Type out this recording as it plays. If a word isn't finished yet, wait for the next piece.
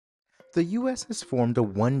The US has formed a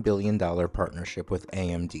 $1 billion partnership with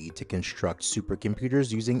AMD to construct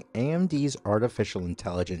supercomputers using AMD's artificial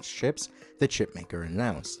intelligence chips, the chipmaker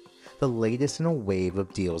announced, the latest in a wave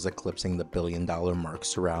of deals eclipsing the billion-dollar mark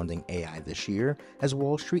surrounding AI this year, as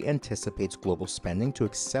Wall Street anticipates global spending to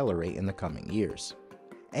accelerate in the coming years.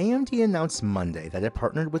 AMD announced Monday that it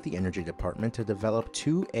partnered with the Energy Department to develop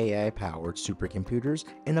two AI-powered supercomputers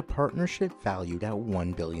in a partnership valued at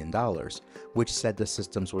 $1 billion, which said the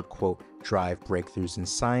systems would, quote, drive breakthroughs in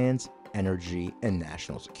science, energy, and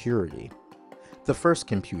national security. The first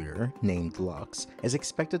computer, named Lux, is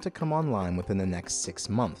expected to come online within the next 6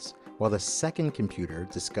 months, while the second computer,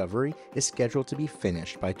 Discovery, is scheduled to be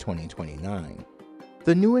finished by 2029.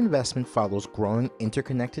 The new investment follows growing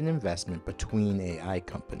interconnected investment between AI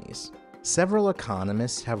companies. Several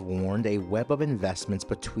economists have warned a web of investments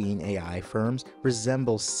between AI firms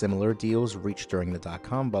resembles similar deals reached during the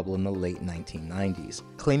dot-com bubble in the late 1990s,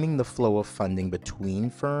 claiming the flow of funding between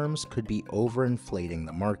firms could be overinflating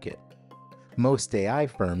the market. Most AI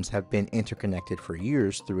firms have been interconnected for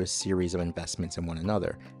years through a series of investments in one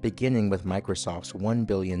another, beginning with Microsoft's $1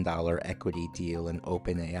 billion equity deal in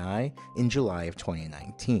OpenAI in July of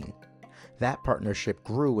 2019. That partnership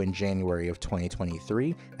grew in January of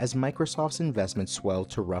 2023 as Microsoft's investment swelled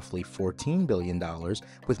to roughly $14 billion,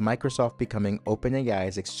 with Microsoft becoming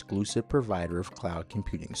OpenAI's exclusive provider of cloud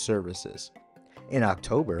computing services. In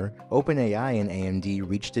October, OpenAI and AMD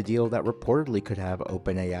reached a deal that reportedly could have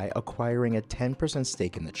OpenAI acquiring a 10%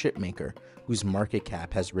 stake in the chipmaker, whose market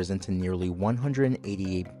cap has risen to nearly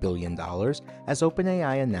 $188 billion as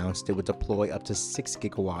OpenAI announced it would deploy up to 6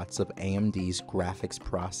 gigawatts of AMD's graphics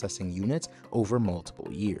processing units over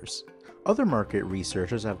multiple years. Other market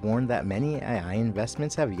researchers have warned that many AI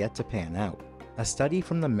investments have yet to pan out. A study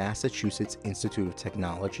from the Massachusetts Institute of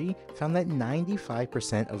Technology found that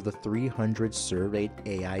 95% of the 300 surveyed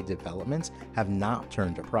AI developments have not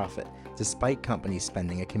turned a profit, despite companies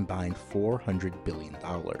spending a combined $400 billion.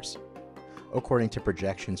 According to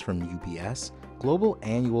projections from UBS, global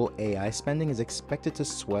annual AI spending is expected to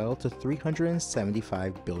swell to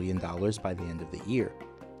 $375 billion by the end of the year.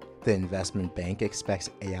 The investment bank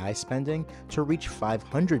expects AI spending to reach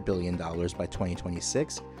 $500 billion by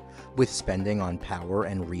 2026, with spending on power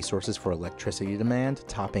and resources for electricity demand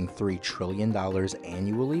topping $3 trillion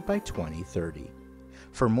annually by 2030.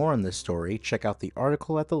 For more on this story, check out the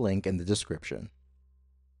article at the link in the description.